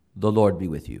The Lord be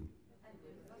with you.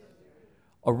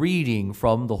 A reading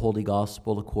from the Holy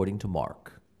Gospel according to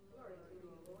Mark.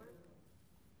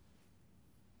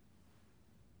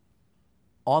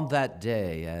 On that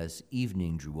day, as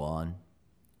evening drew on,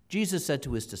 Jesus said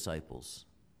to his disciples,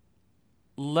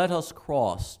 "Let us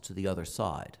cross to the other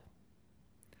side."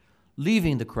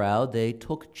 Leaving the crowd, they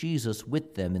took Jesus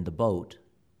with them in the boat,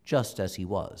 just as he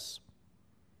was.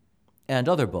 And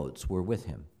other boats were with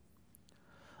him.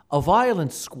 A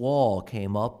violent squall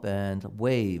came up, and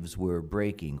waves were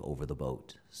breaking over the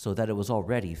boat, so that it was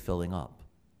already filling up.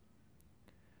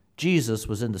 Jesus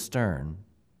was in the stern,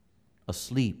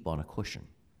 asleep on a cushion.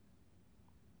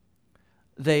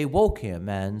 They woke him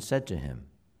and said to him,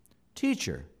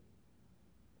 "Teacher,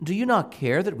 do you not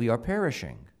care that we are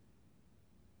perishing?"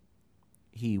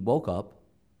 He woke up,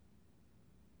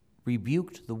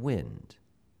 rebuked the wind,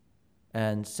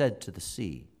 and said to the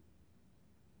sea,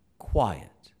 "Quiet,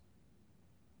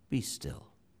 be still."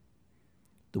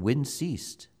 The wind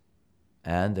ceased,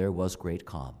 and there was great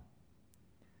calm.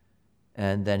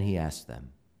 And then he asked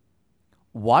them,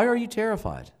 "Why are you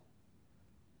terrified?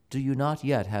 Do you not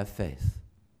yet have faith?"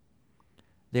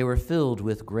 They were filled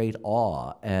with great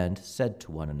awe and said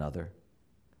to one another,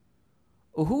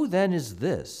 "Who then is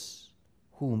this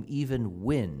whom even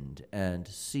wind and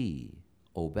sea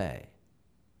obey?"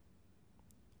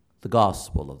 The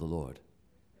Gospel of the Lord.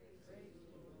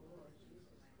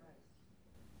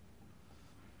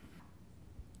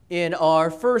 In our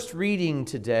first reading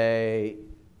today,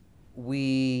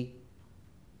 we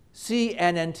see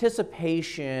an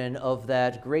anticipation of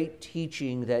that great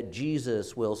teaching that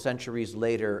Jesus will centuries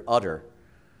later utter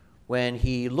when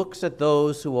he looks at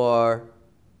those who are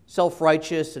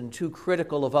self-righteous and too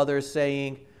critical of others,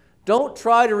 saying, "Don't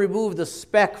try to remove the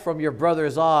speck from your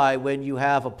brother's eye when you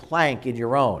have a plank in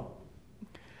your own."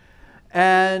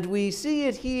 And we see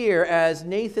it here as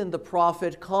Nathan the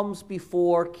prophet comes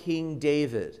before King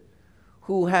David,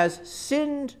 who has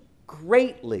sinned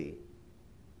greatly,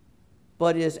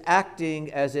 but is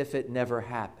acting as if it never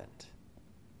happened.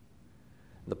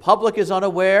 The public is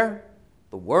unaware,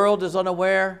 the world is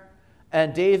unaware,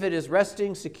 and David is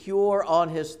resting secure on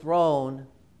his throne,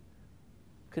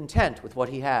 content with what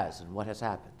he has and what has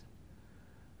happened.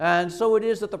 And so it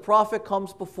is that the prophet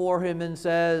comes before him and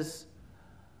says,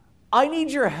 "I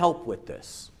need your help with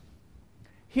this.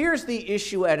 Here's the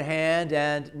issue at hand,"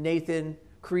 and Nathan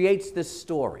creates this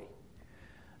story.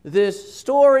 This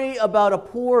story about a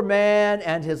poor man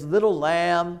and his little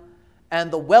lamb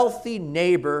and the wealthy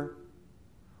neighbor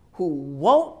who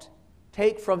won't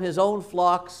take from his own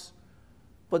flocks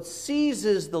but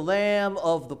seizes the lamb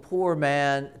of the poor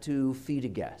man to feed a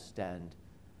guest. And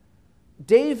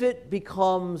David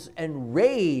becomes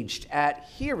enraged at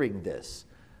hearing this,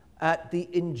 at the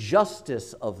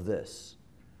injustice of this,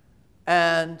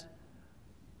 and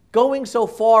going so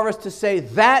far as to say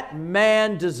that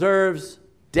man deserves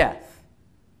death.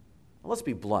 Well, let's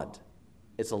be blunt.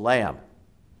 It's a lamb.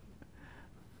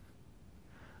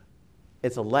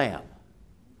 It's a lamb.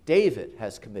 David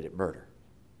has committed murder.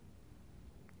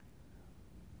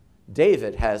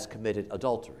 David has committed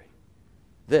adultery.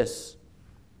 This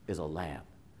is a lamb.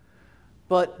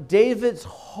 But David's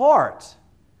heart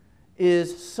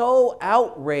is so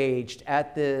outraged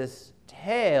at this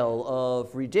tale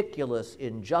of ridiculous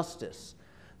injustice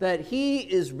that he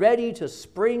is ready to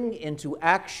spring into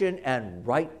action and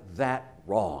right that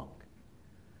wrong.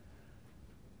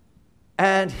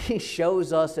 And he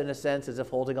shows us, in a sense, as if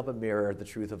holding up a mirror, the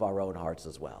truth of our own hearts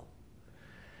as well.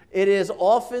 It is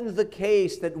often the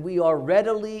case that we are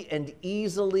readily and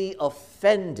easily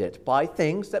offended by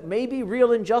things that may be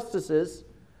real injustices,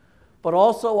 but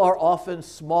also are often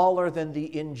smaller than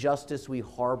the injustice we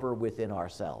harbor within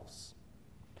ourselves.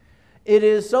 It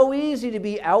is so easy to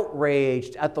be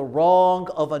outraged at the wrong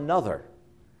of another,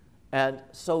 and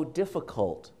so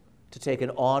difficult to take an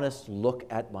honest look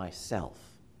at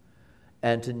myself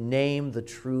and to name the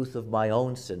truth of my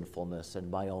own sinfulness and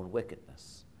my own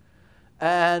wickedness.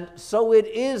 And so it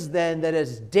is then that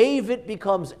as David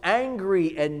becomes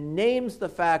angry and names the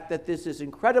fact that this is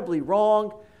incredibly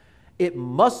wrong, it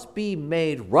must be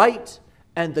made right,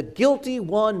 and the guilty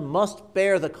one must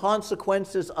bear the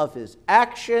consequences of his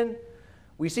action.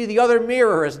 We see the other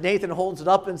mirror as Nathan holds it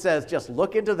up and says, "Just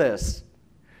look into this,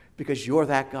 because you're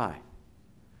that guy.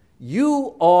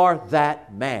 You are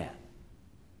that man.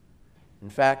 In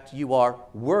fact, you are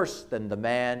worse than the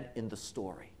man in the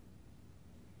story.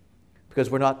 Because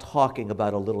we're not talking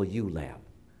about a little ewe lamb.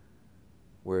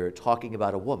 We're talking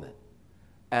about a woman.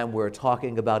 And we're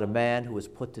talking about a man who was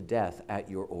put to death at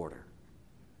your order."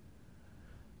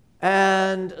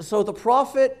 And so the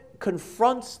prophet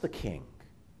confronts the king.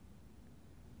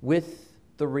 with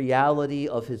the reality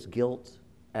of his guilt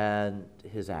and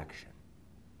his action.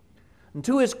 And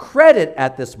to his credit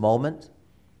at this moment,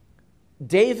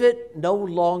 David no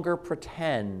longer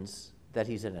pretends that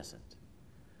he's innocent.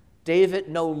 David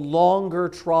no longer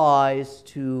tries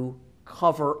to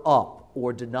cover up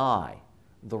or deny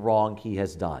the wrong he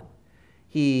has done.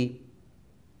 He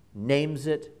names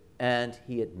it and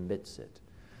he admits it.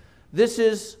 This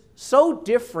is so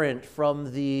different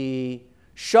from the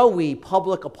showy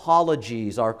public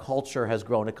apologies our culture has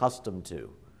grown accustomed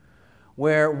to,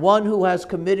 where one who has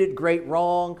committed great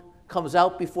wrong comes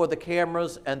out before the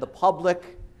cameras and the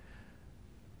public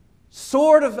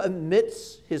sort of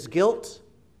admits his guilt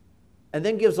and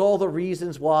then gives all the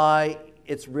reasons why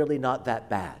it's really not that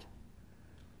bad.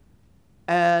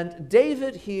 And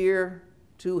David here,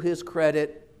 to his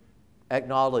credit,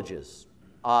 acknowledges,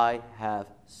 I have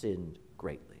sinned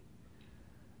greatly,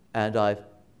 and I've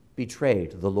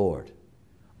betrayed the Lord.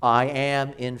 I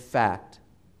am, in fact,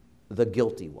 the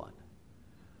guilty one.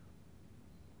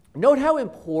 Note how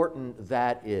important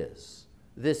that is,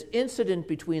 this incident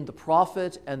between the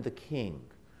prophet and the king,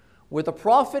 where the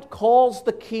prophet calls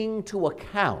the king to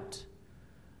account,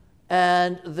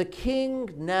 and the king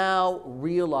now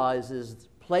realizes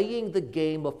playing the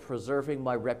game of preserving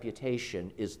my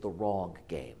reputation is the wrong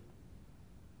game.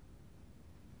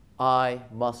 I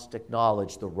must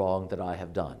acknowledge the wrong that I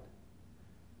have done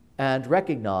and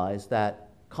recognize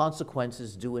that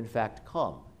consequences do in fact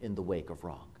come in the wake of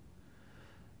wrong.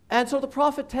 And so the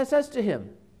prophet says to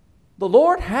him, the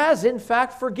Lord has in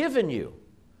fact forgiven you.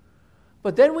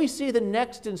 But then we see the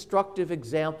next instructive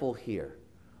example here.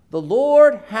 The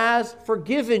Lord has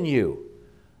forgiven you.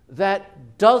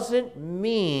 That doesn't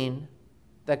mean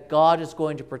that God is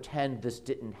going to pretend this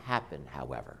didn't happen,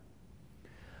 however.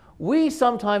 We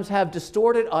sometimes have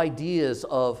distorted ideas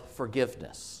of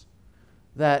forgiveness,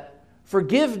 that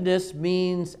forgiveness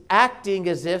means acting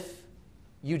as if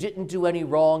you didn't do any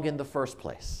wrong in the first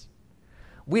place.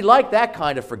 We like that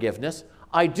kind of forgiveness.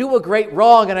 I do a great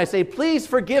wrong and I say, please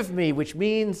forgive me, which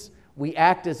means we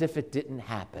act as if it didn't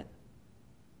happen.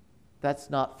 That's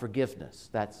not forgiveness,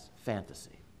 that's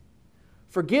fantasy.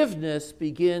 Forgiveness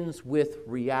begins with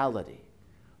reality.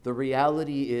 The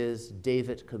reality is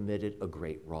David committed a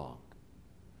great wrong.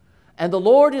 And the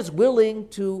Lord is willing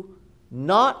to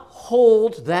not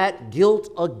hold that guilt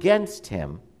against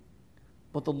him,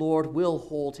 but the Lord will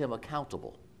hold him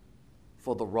accountable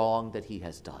for the wrong that he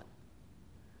has done.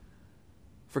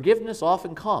 Forgiveness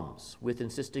often comes with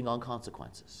insisting on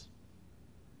consequences,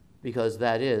 because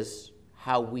that is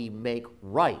how we make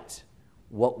right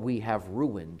what we have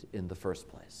ruined in the first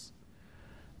place.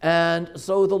 And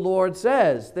so the Lord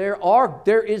says, there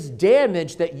is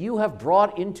damage that you have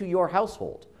brought into your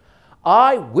household.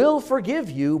 I will forgive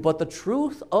you, but the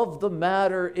truth of the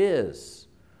matter is,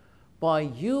 by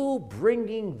you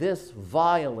bringing this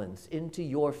violence into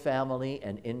your family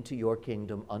and into your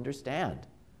kingdom, understand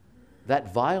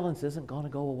that violence isn't going to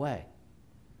go away.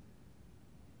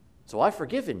 So I've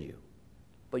forgiven you,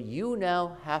 but you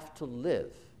now have to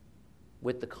live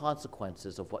with the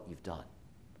consequences of what you've done.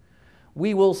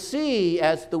 We will see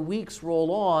as the weeks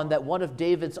roll on that one of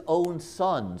David's own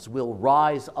sons will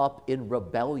rise up in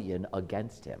rebellion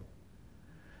against him.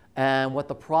 And what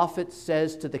the prophet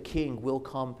says to the king will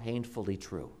come painfully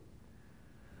true.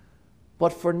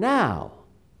 But for now,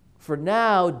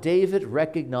 David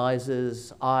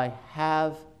recognizes, I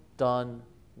have done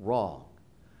wrong,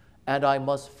 and I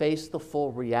must face the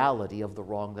full reality of the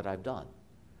wrong that I've done.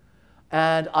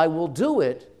 And I will do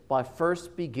it by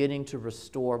first beginning to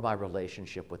restore my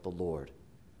relationship with the Lord,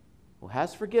 who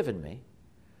has forgiven me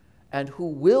and who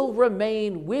will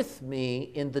remain with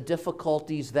me in the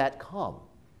difficulties that come.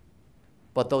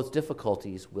 But those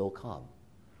difficulties will come,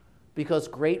 because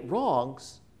great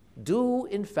wrongs do,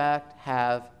 in fact,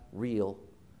 have real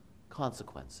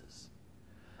consequences.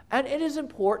 And it is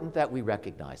important that we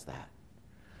recognize that.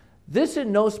 This,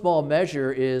 in no small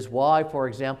measure, is why, for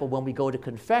example, when we go to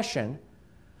confession,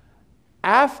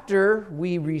 after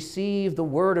we receive the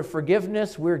word of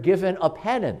forgiveness, we're given a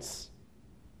penance.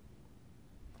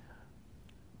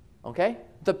 Okay?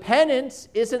 The penance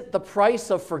isn't the price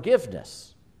of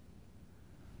forgiveness.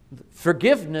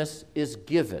 Forgiveness is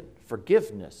given.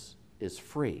 Forgiveness is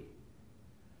free.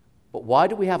 But why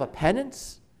do we have a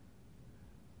penance?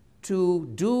 To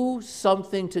do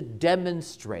something to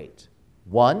demonstrate,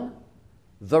 one,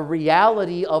 the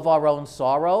reality of our own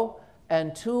sorrow,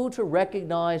 and two, to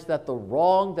recognize that the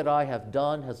wrong that I have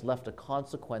done has left a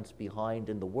consequence behind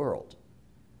in the world,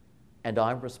 and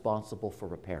I'm responsible for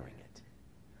repairing it.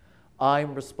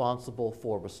 I'm responsible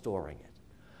for restoring it.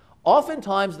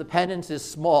 Oftentimes, the penance is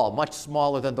small, much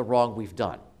smaller than the wrong we've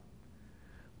done.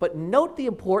 But note the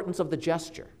importance of the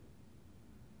gesture.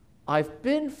 I've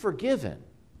been forgiven,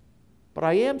 but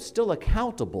I am still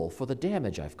accountable for the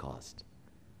damage I've caused.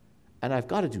 And I've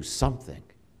got to do something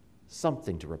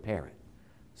to repair it,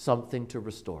 something to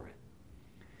restore it.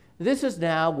 This is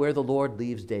now where the Lord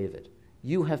leaves David.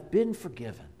 You have been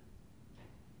forgiven.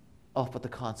 Oh, but the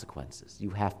consequences, you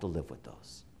have to live with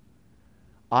those.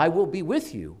 I will be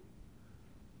with you,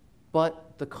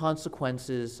 but the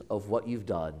consequences of what you've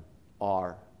done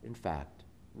are, in fact,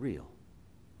 real.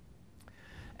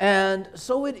 And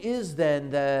so it is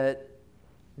then that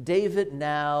David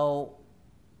now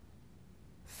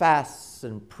fasts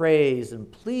and prays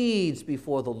and pleads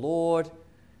before the Lord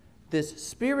this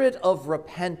spirit of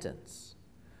repentance.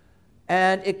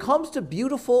 And it comes to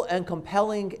beautiful and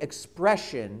compelling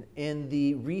expression in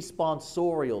the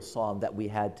responsorial psalm that we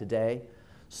had today,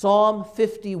 Psalm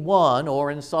 51,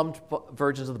 or in some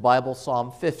versions of the Bible,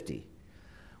 Psalm 50,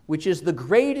 which is the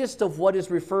greatest of what is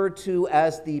referred to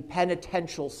as the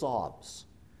penitential psalms,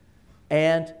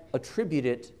 and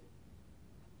attributed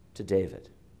to David.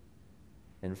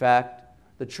 In fact,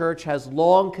 the church has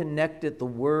long connected the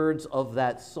words of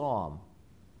that psalm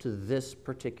to this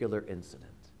particular incident.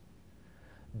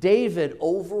 David,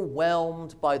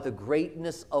 overwhelmed by the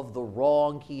greatness of the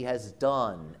wrong he has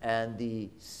done and the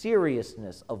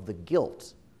seriousness of the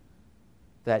guilt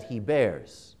that he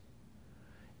bears,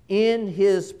 in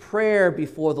his prayer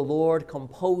before the Lord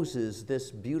composes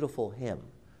this beautiful hymn,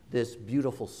 this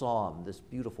beautiful psalm, this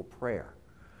beautiful prayer,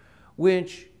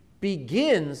 which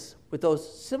begins with those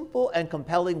simple and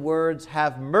compelling words,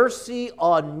 "Have mercy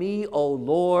on me, O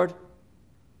Lord,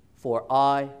 for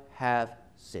I have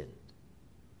sinned."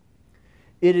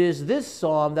 It is this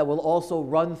psalm that will also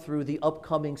run through the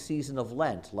upcoming season of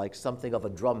Lent like something of a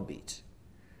drumbeat,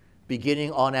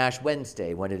 beginning on Ash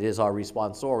Wednesday when it is our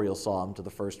responsorial psalm to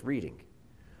the first reading.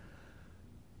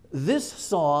 This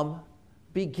psalm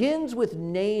begins with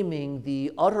naming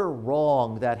the utter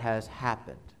wrong that has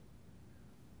happened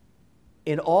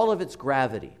in all of its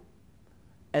gravity,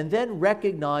 and then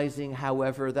recognizing,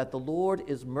 however, that the Lord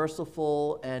is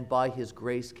merciful and by his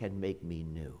grace can make me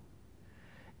new.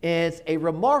 It's a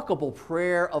remarkable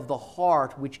prayer of the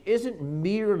heart, which isn't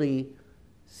merely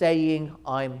saying,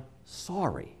 "I'm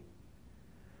sorry,"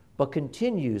 but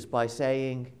continues by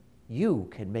saying, "You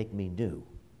can make me new.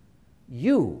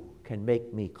 You can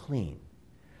make me clean.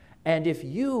 And if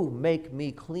you make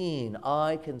me clean,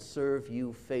 I can serve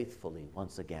you faithfully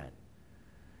once again."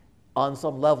 On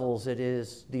some levels, it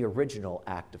is the original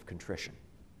act of contrition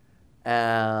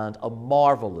and a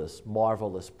marvelous,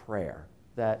 marvelous prayer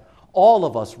that all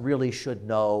of us really should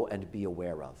know and be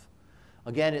aware of.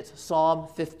 Again, it's Psalm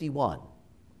 51.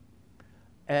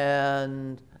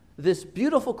 And this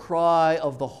beautiful cry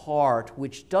of the heart,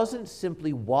 which doesn't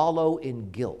simply wallow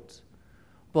in guilt,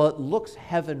 but looks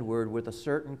heavenward with a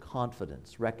certain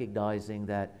confidence, recognizing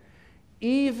that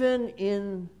even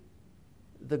in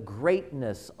the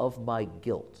greatness of my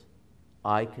guilt,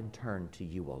 I can turn to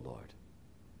you, O Lord.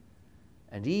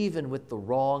 And even with the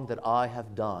wrong that I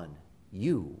have done,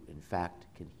 you, in fact,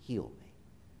 can heal me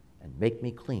and make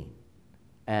me clean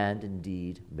and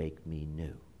indeed make me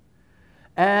new.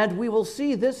 And we will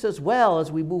see this as well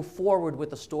as we move forward with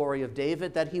the story of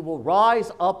David, that he will rise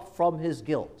up from his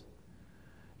guilt.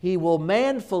 He will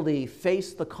manfully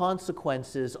face the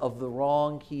consequences of the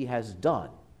wrong he has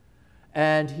done,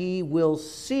 and he will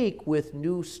seek with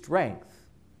new strength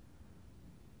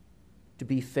to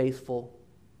be faithful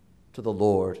to the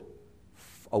Lord,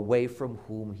 away from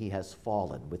whom he has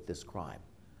fallen with this crime.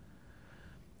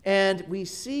 And we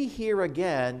see here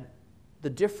again the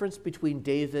difference between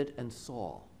David and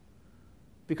Saul.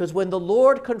 Because when the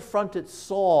Lord confronted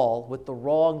Saul with the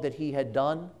wrong that he had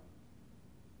done,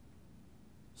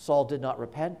 Saul did not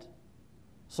repent.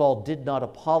 Saul did not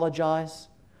apologize.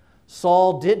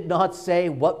 Saul did not say,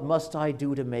 "What must I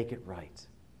do to make it right?"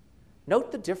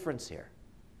 Note the difference here.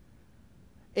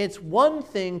 It's one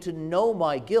thing to know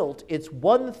my guilt. It's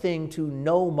one thing to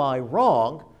know my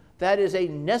wrong. That is a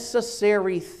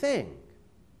necessary thing.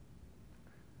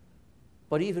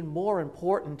 But even more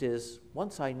important is,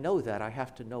 once I know that, I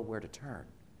have to know where to turn,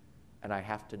 and I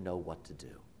have to know what to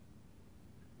do.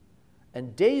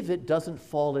 And David doesn't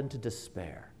fall into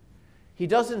despair. He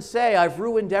doesn't say, "I've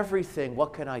ruined everything,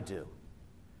 what can I do?"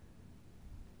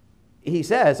 He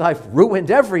says, "I've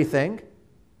ruined everything,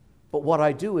 but what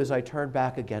I do is I turn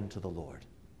back again to the Lord,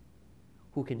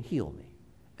 who can heal me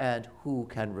and who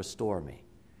can restore me,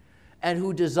 and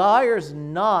who desires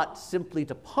not simply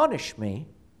to punish me,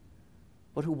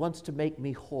 but who wants to make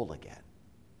me whole again."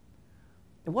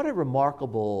 And what a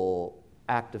remarkable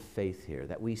act of faith here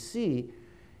that we see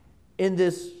in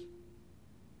this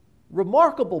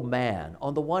remarkable man,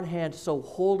 on the one hand, so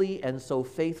holy and so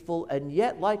faithful, and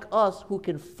yet like us, who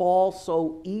can fall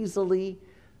so easily,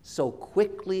 so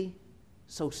quickly,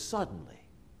 so suddenly.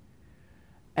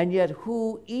 And yet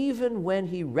who, even when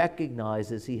he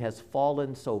recognizes he has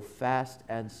fallen so fast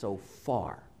and so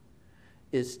far,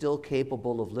 is still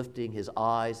capable of lifting his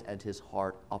eyes and his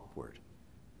heart upward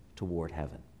toward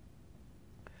heaven.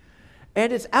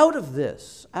 And it's out of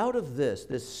this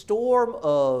storm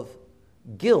of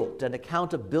guilt and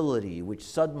accountability which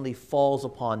suddenly falls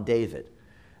upon David,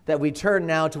 that we turn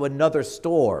now to another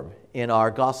storm in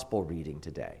our gospel reading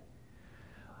today.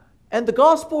 And the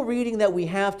gospel reading that we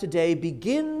have today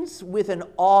begins with an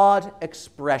odd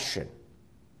expression.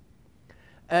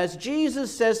 As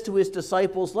Jesus says to his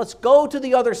disciples, let's go to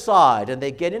the other side, and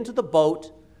they get into the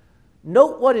boat,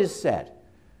 note what is said.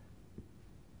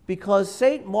 Because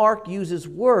St. Mark uses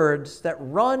words that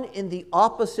run in the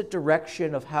opposite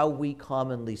direction of how we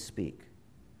commonly speak.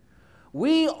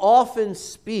 We often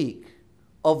speak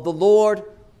of the Lord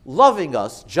loving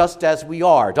us just as we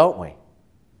are, don't we?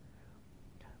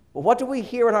 But what do we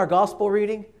hear in our gospel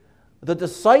reading? The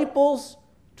disciples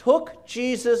took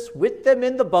Jesus with them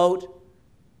in the boat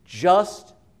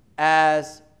just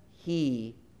as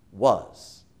he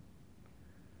was.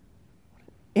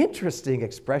 Interesting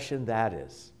expression that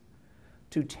is.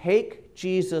 To take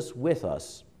Jesus with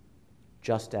us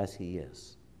just as he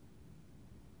is.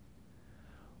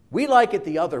 We like it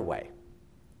the other way.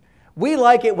 We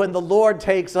like it when the Lord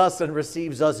takes us and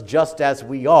receives us just as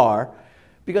we are,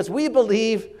 because we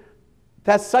believe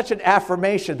that's such an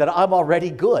affirmation that I'm already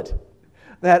good,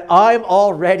 that I'm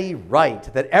already right,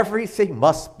 that everything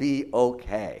must be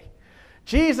okay.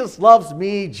 Jesus loves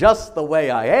me just the way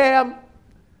I am,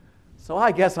 so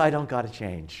I guess I don't got to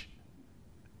change.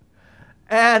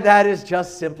 And that is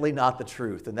just simply not the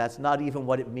truth, and that's not even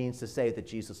what it means to say that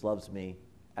Jesus loves me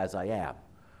as I am,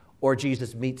 or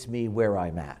Jesus meets me where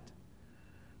I'm at.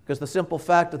 Because the simple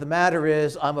fact of the matter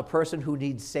is, I'm a person who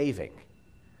needs saving.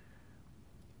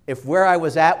 If where I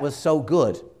was at was so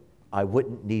good, I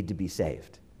wouldn't need to be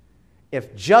saved.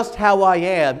 If just how I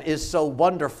am is so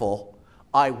wonderful,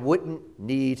 I wouldn't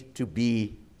need to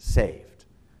be saved.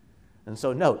 And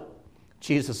so note,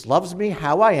 Jesus loves me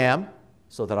how I am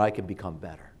so that I can become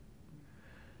better.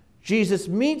 Jesus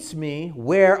meets me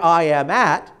where I am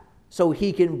at so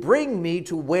he can bring me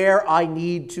to where I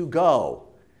need to go.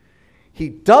 He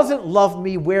doesn't love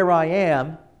me where I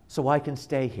am so I can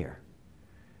stay here.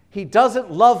 He doesn't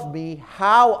love me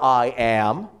how I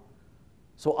am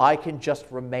so I can just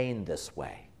remain this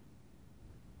way.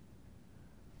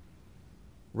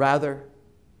 Rather,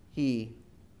 he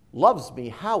loves me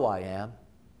how I am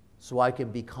so I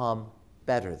can become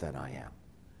better than I am.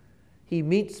 He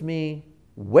meets me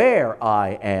where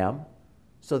I am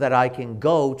so that I can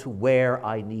go to where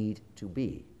I need to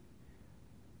be.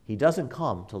 He doesn't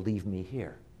come to leave me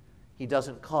here. He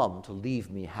doesn't come to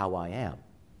leave me how I am.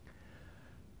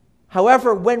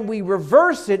 However, when we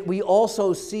reverse it, we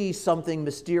also see something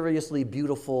mysteriously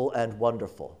beautiful and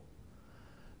wonderful.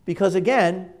 Because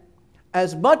again,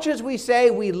 as much as we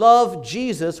say we love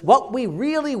Jesus, what we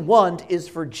really want is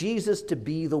for Jesus to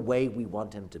be the way we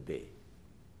want him to be.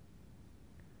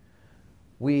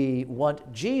 We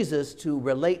want Jesus to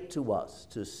relate to us,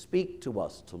 to speak to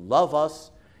us, to love us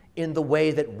in the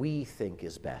way that we think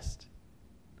is best.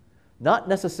 Not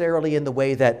necessarily in the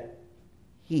way that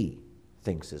he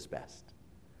thinks is best.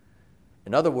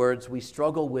 In other words, we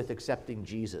struggle with accepting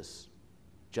Jesus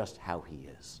just how he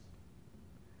is.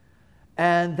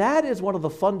 And that is one of the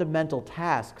fundamental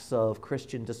tasks of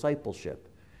Christian discipleship,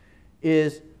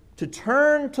 is to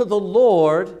turn to the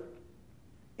Lord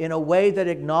in a way that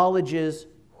acknowledges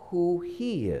who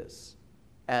he is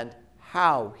and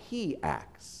how he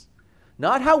acts.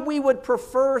 Not how we would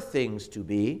prefer things to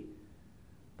be,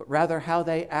 but rather how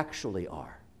they actually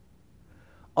are.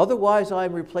 Otherwise, I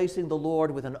am replacing the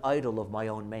Lord with an idol of my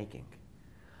own making.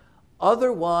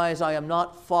 Otherwise, I am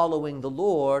not following the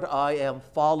Lord, I am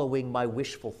following my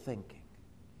wishful thinking.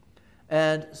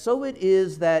 And so it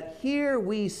is that here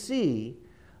we see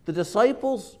the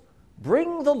disciples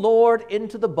bring the Lord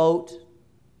into the boat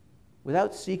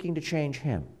without seeking to change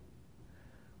him,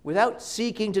 without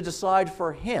seeking to decide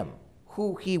for him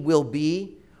who he will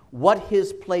be, what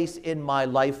his place in my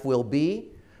life will be,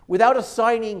 without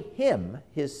assigning him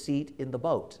his seat in the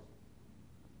boat.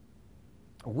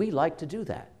 We like to do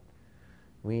that.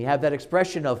 We have that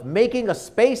expression of making a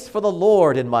space for the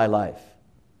Lord in my life,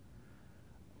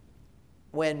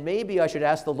 when maybe I should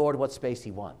ask the Lord what space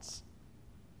he wants.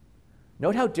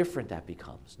 Note how different that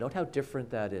becomes. Note how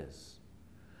different that is.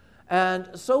 And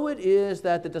so it is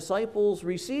that the disciples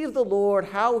receive the Lord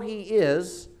how he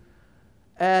is,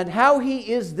 And how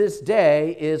he is this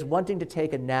day is wanting to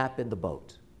take a nap in the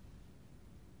boat.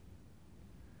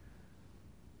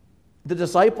 The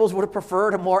disciples would have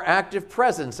preferred a more active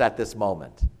presence at this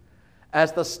moment.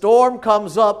 As the storm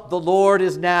comes up, the Lord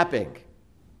is napping.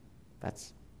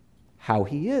 That's how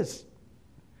he is.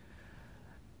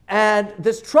 And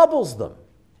this troubles them.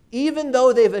 Even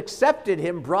though they've accepted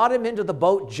him, brought him into the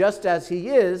boat just as he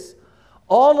is,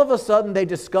 all of a sudden they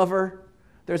discover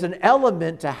there's an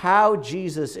element to how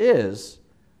Jesus is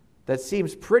that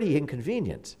seems pretty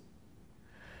inconvenient.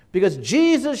 Because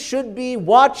Jesus should be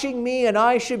watching me and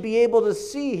I should be able to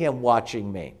see him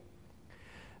watching me.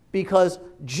 Because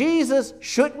Jesus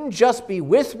shouldn't just be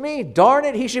with me, darn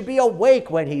it, he should be awake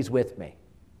when he's with me.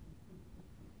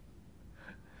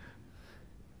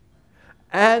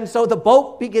 And so the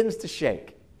boat begins to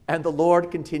shake, and the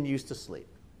Lord continues to sleep.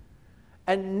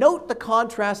 And note the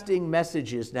contrasting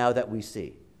messages now that we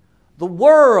see. The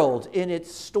world in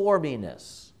its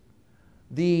storminess,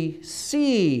 the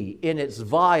sea in its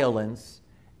violence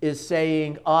is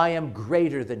saying, I am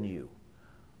greater than you.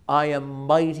 I am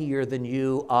mightier than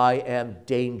you. I am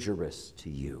dangerous to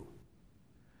you.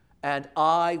 And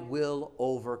I will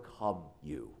overcome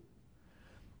you.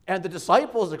 And the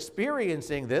disciples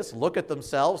experiencing this look at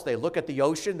themselves, they look at the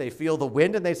ocean, they feel the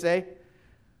wind, and they say,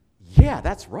 yeah,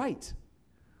 that's right.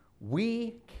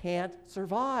 We can't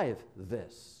survive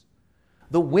this.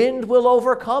 The wind will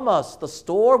overcome us. The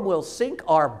storm will sink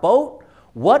our boat.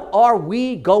 What are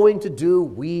we going to do?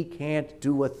 We can't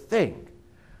do a thing.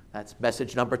 That's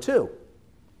message number 2.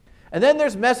 And then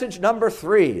there's message number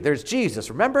 3. There's Jesus.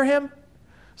 Remember him?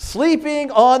 Sleeping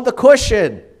on the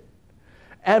cushion.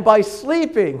 And by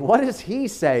sleeping, what is he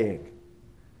saying?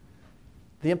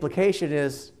 The implication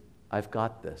is, I've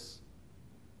got this.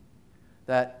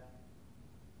 That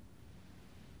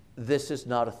this is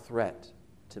not a threat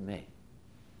to me.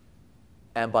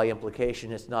 And by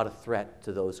implication, it's not a threat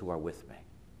to those who are with me.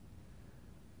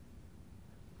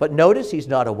 But notice he's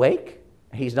not awake.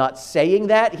 He's not saying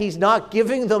that. He's not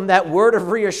giving them that word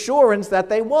of reassurance that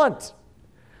they want.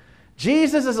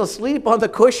 Jesus is asleep on the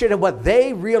cushion, and what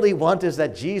they really want is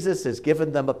that Jesus has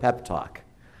given them a pep talk.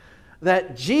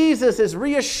 That Jesus is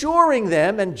reassuring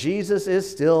them, and Jesus is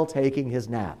still taking his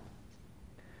nap.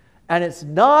 And it's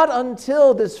not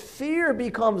until this fear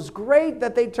becomes great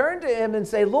that they turn to him and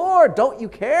say, Lord, don't you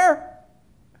care?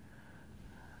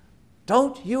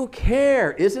 Don't you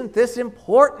care? Isn't this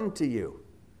important to you?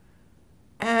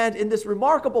 And in this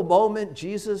remarkable moment,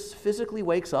 Jesus physically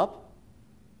wakes up,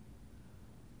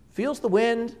 feels the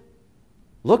wind,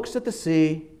 looks at the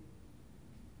sea,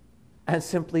 and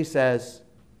simply says,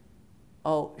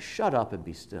 oh, shut up and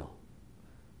be still.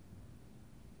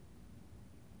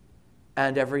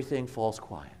 And everything falls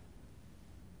quiet.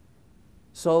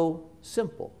 So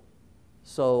simple,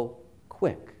 so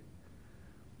quick.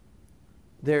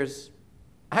 There's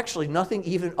actually nothing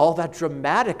even all that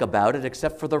dramatic about it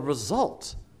except for the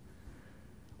result.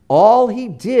 All he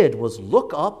did was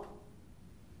look up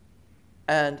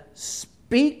and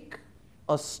speak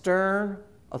a stern,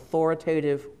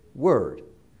 authoritative word,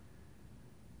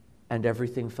 and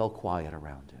everything fell quiet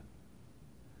around him.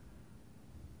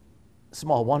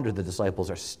 Small wonder the disciples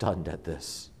are stunned at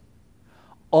this.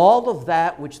 All of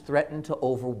that which threatened to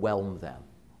overwhelm them,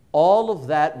 all of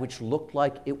that which looked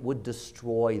like it would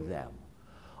destroy them,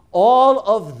 all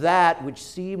of that which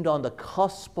seemed on the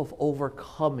cusp of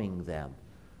overcoming them,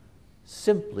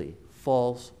 simply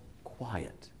falls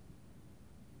quiet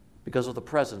because of the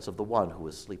presence of the one who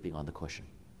is sleeping on the cushion.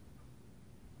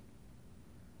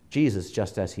 Jesus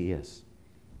just as he is.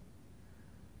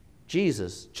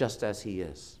 Jesus just as he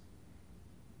is.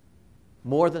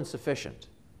 More than sufficient.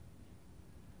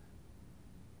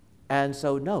 And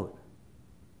so note,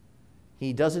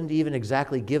 he doesn't even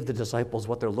exactly give the disciples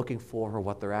what they're looking for or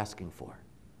what they're asking for,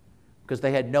 because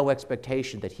they had no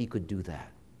expectation that he could do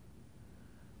that.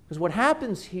 Because what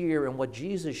happens here and what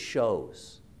Jesus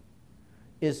shows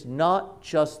is not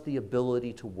just the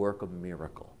ability to work a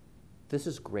miracle. This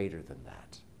is greater than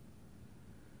that.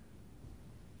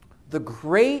 The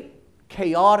great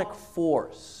chaotic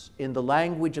force in the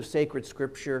language of sacred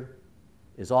scripture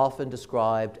is often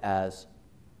described as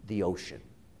the ocean,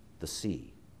 the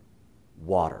sea,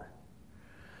 water,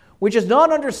 which is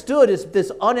not understood as this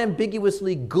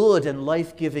unambiguously good and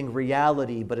life-giving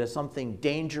reality, but as something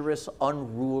dangerous,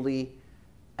 unruly,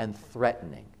 and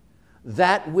threatening,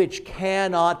 that which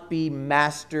cannot be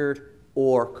mastered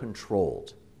or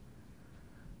controlled.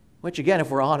 Which, again, if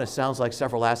we're honest, sounds like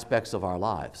several aspects of our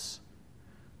lives.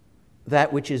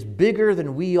 That which is bigger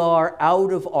than we are,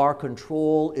 out of our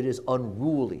control, it is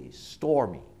unruly,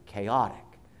 stormy, chaotic.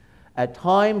 At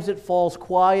times it falls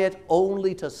quiet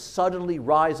only to suddenly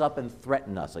rise up and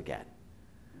threaten us again.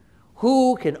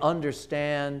 Who can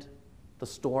understand the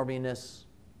storminess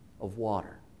of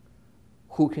water?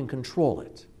 Who can control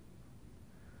it?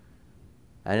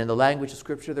 And in the language of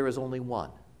Scripture, there is only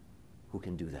one who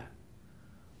can do that.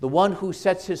 The one who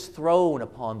sets his throne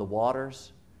upon the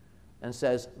waters and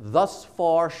says, "Thus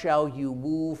far shall you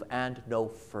move and no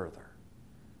further."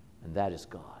 And that is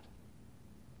God.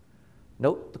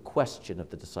 Note the question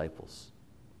of the disciples.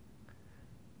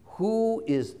 Who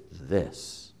is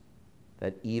this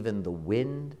that even the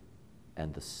wind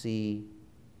and the sea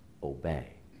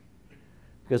obey?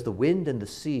 Because the wind and the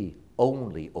sea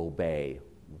only obey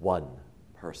one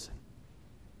person.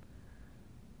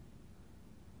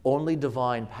 Only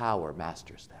divine power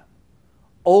masters them.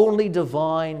 Only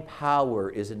divine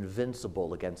power is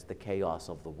invincible against the chaos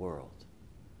of the world.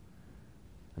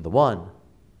 And the one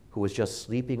who was just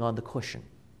sleeping on the cushion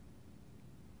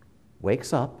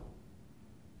wakes up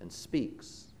and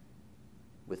speaks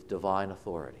with divine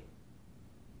authority,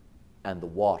 and the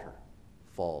water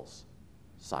falls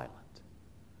silent.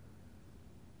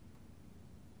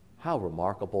 How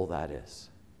remarkable that is.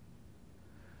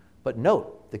 But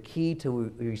note, the key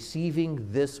to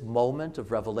receiving this moment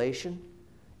of revelation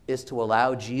is to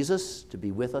allow Jesus to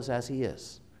be with us as he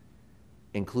is,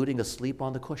 including asleep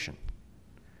on the cushion.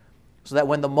 So that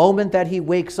when the moment that he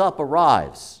wakes up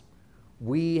arrives,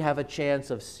 we have a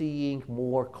chance of seeing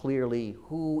more clearly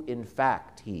who, in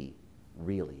fact, he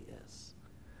really is.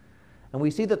 And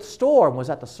we see that the storm was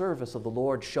at the service of the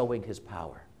Lord showing his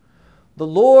power.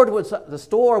 The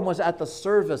storm was at the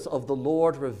service of the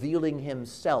Lord revealing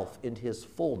himself in his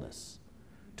fullness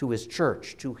to his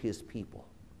church, to his people.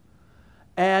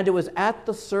 And it was at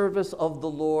the service of the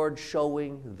Lord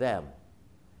showing them.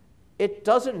 It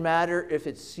doesn't matter if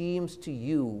it seems to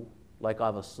you like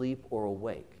I'm asleep or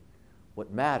awake.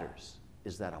 What matters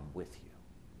is that I'm with you.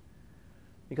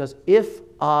 Because if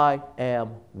I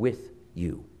am with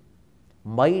you,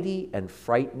 mighty and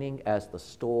frightening as the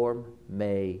storm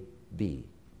may be,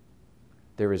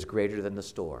 there is greater than the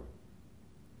storm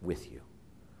with you.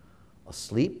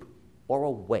 Asleep or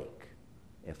awake,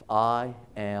 if I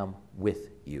am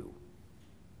with you,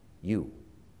 you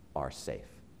are safe.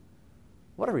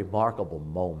 What a remarkable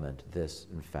moment this,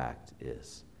 in fact,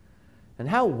 is. And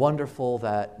how wonderful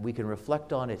that we can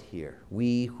reflect on it here.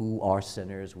 We who are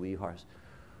sinners,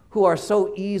 who are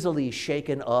so easily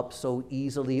shaken up, so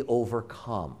easily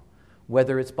overcome,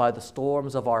 whether it's by the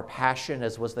storms of our passion,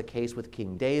 as was the case with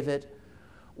King David,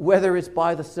 whether it's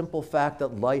by the simple fact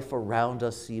that life around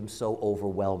us seems so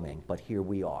overwhelming, but here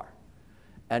we are.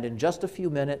 And in just a few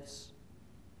minutes,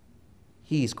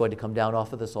 he's going to come down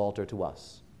off of this altar to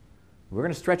us. We're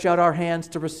going to stretch out our hands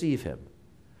to receive him.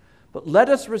 But let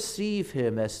us receive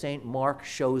him as St. Mark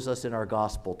shows us in our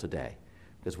gospel today.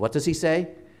 Because what does he say?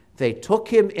 They took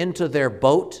him into their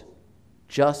boat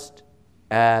just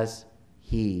as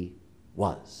he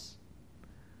was.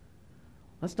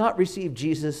 Let's not receive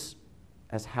Jesus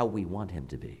as how we want him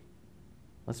to be.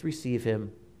 Let's receive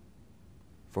him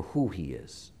for who he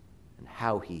is and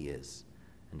how he is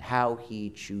and how he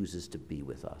chooses to be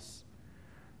with us.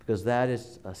 Because that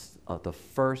is the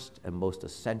first and most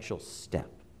essential step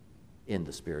in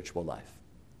the spiritual life.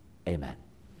 Amen.